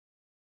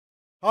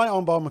Hi,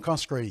 I'm Bob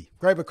McCoskrie.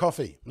 Grab a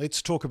coffee.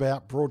 Let's talk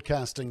about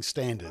broadcasting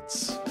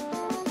standards.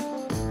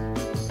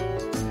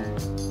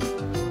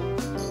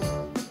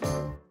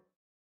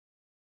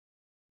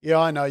 Yeah,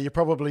 I know. You're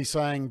probably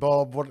saying,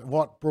 Bob,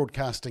 what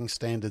broadcasting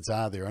standards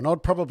are there? And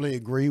I'd probably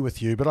agree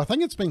with you, but I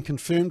think it's been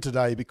confirmed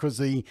today because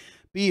the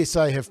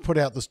BSA have put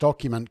out this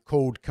document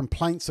called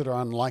Complaints That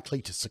Are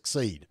Unlikely to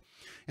Succeed.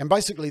 And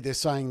basically they're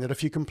saying that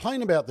if you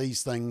complain about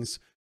these things,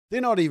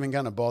 they're not even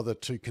going to bother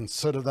to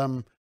consider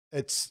them.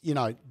 It's,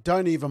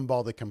 don't even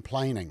bother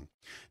complaining.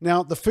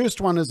 Now, the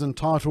first one is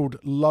entitled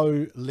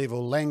Low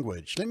Level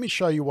Language. Let me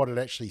show you what it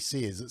actually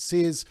says. It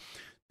says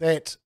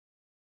that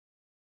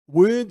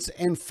words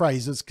and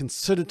phrases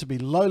considered to be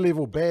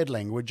low-level bad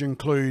language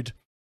include,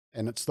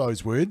 and it's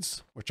those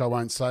words, which I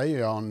won't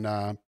say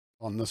on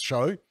this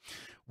show.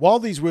 While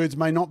these words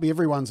may not be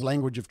everyone's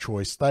language of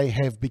choice, they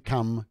have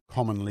become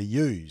commonly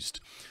used.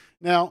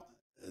 Now,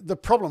 the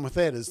problem with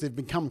that is they've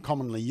become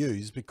commonly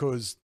used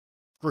because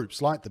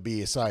groups like the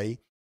BSA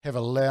have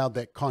allowed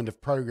that kind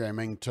of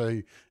programming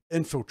to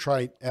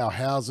infiltrate our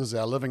houses,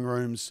 our living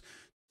rooms,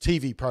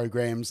 TV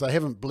programs. They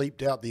haven't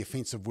bleeped out the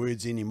offensive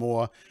words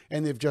anymore,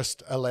 and they've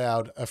just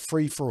allowed a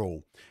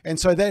free-for-all. And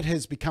so that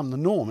has become the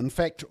norm. In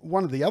fact,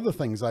 one of the other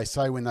things they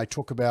say when they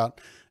talk about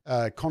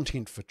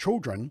content for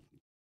children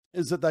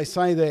is that they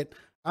say that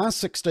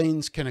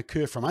R16s can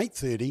occur from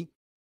 8:30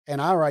 and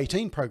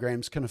R18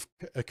 programs can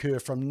occur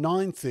from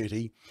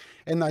 9:30.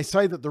 And they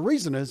say that the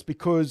reason is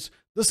because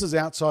this is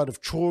outside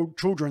of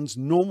children's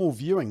normal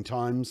viewing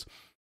times,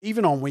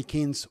 even on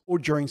weekends or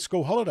during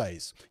school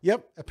holidays.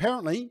 Yep,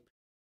 apparently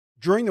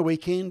during the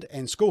weekend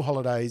and school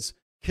holidays,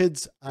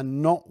 kids are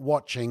not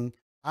watching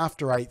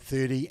after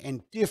 8:30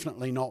 and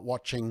definitely not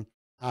watching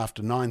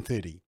after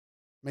 9:30.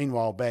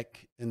 Meanwhile,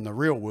 back in the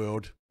real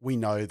world, we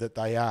know that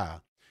they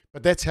are.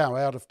 But that's how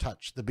out of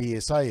touch the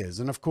BSA is.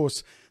 And of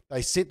course,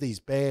 they set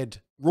these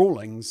bad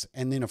rulings,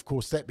 and then of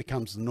course that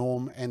becomes the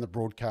norm, and the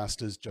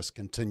broadcasters just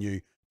continue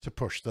to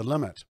push the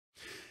limit.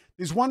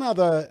 There's one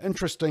other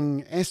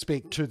interesting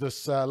aspect to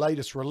this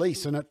latest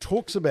release, and it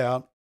talks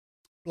about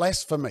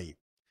blasphemy.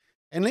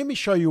 And let me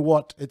show you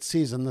what it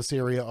says in this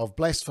area of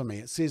blasphemy.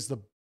 It says the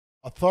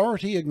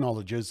authority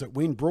acknowledges that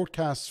when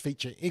broadcasts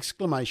feature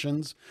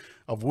exclamations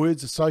of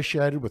words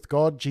associated with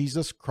God,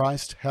 Jesus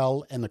Christ,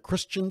 hell, and the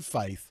Christian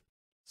faith,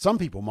 some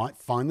people might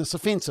find this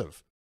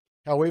offensive.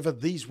 However,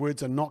 these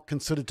words are not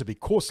considered to be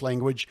coarse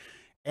language,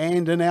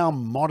 and in our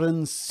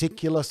modern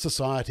secular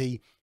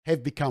society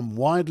have become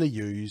widely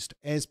used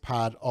as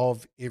part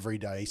of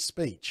everyday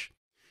speech.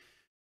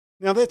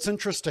 Now that's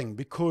interesting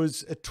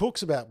because it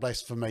talks about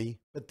blasphemy,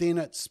 but then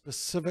it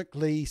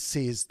specifically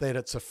says that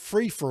it's a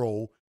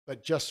free-for-all,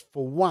 but just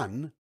for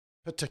one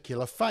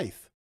particular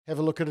faith. Have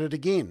a look at it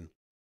again.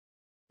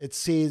 It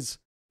says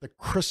the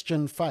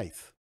Christian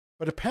faith,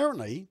 but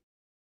apparently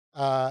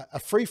a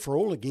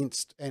free-for-all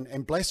against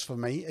and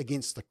blasphemy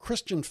against the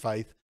Christian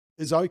faith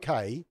is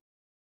okay,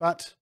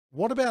 but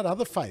what about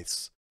other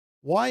faiths?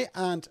 Why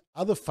aren't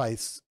other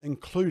faiths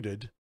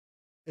included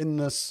in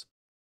this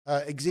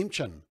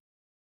exemption?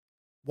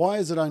 Why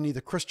is it only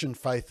the Christian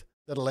faith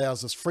that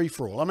allows this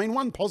free-for-all? I mean,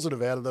 one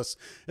positive out of this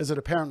is that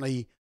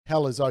apparently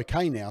hell is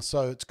okay now,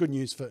 so it's good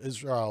news for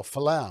Israel,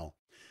 falau.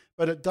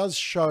 But it does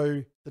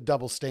show the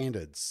double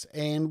standards.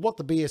 And what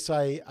the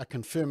BSA are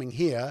confirming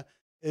here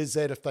is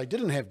that if they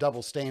didn't have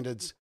double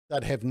standards,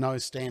 they'd have no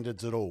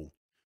standards at all.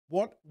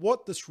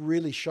 What this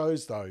really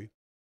shows, though,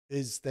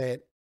 is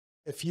that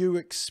if you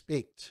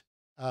expect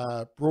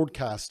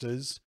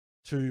broadcasters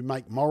to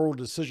make moral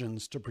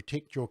decisions to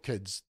protect your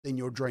kids, then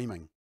you're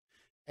dreaming.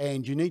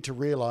 And you need to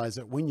realize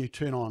that when you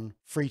turn on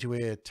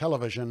free-to-air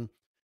television,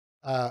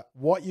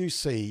 what you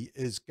see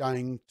is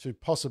going to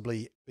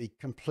possibly be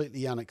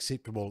completely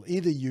unacceptable.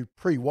 Either you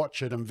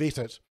pre-watch it and vet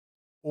it,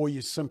 or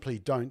you simply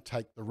don't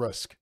take the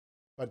risk.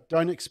 But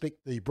don't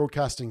expect the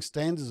Broadcasting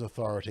Standards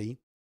Authority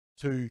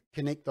to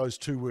connect those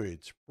two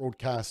words,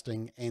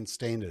 broadcasting and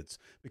standards,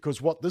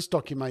 because what this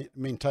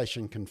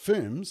documentation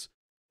confirms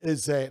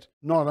is that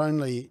not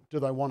only do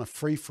they want a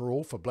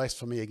free-for-all for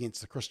blasphemy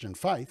against the Christian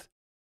faith,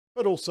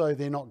 but also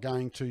they're not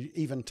going to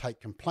even take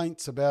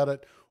complaints about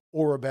it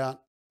or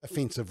about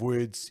offensive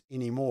words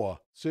anymore,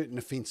 certain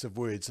offensive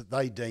words that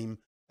they deem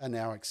are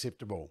now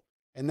acceptable.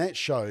 And that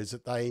shows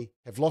that they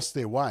have lost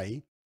their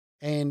way,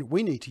 and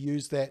we need to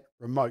use that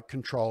remote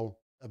control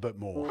a bit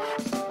more.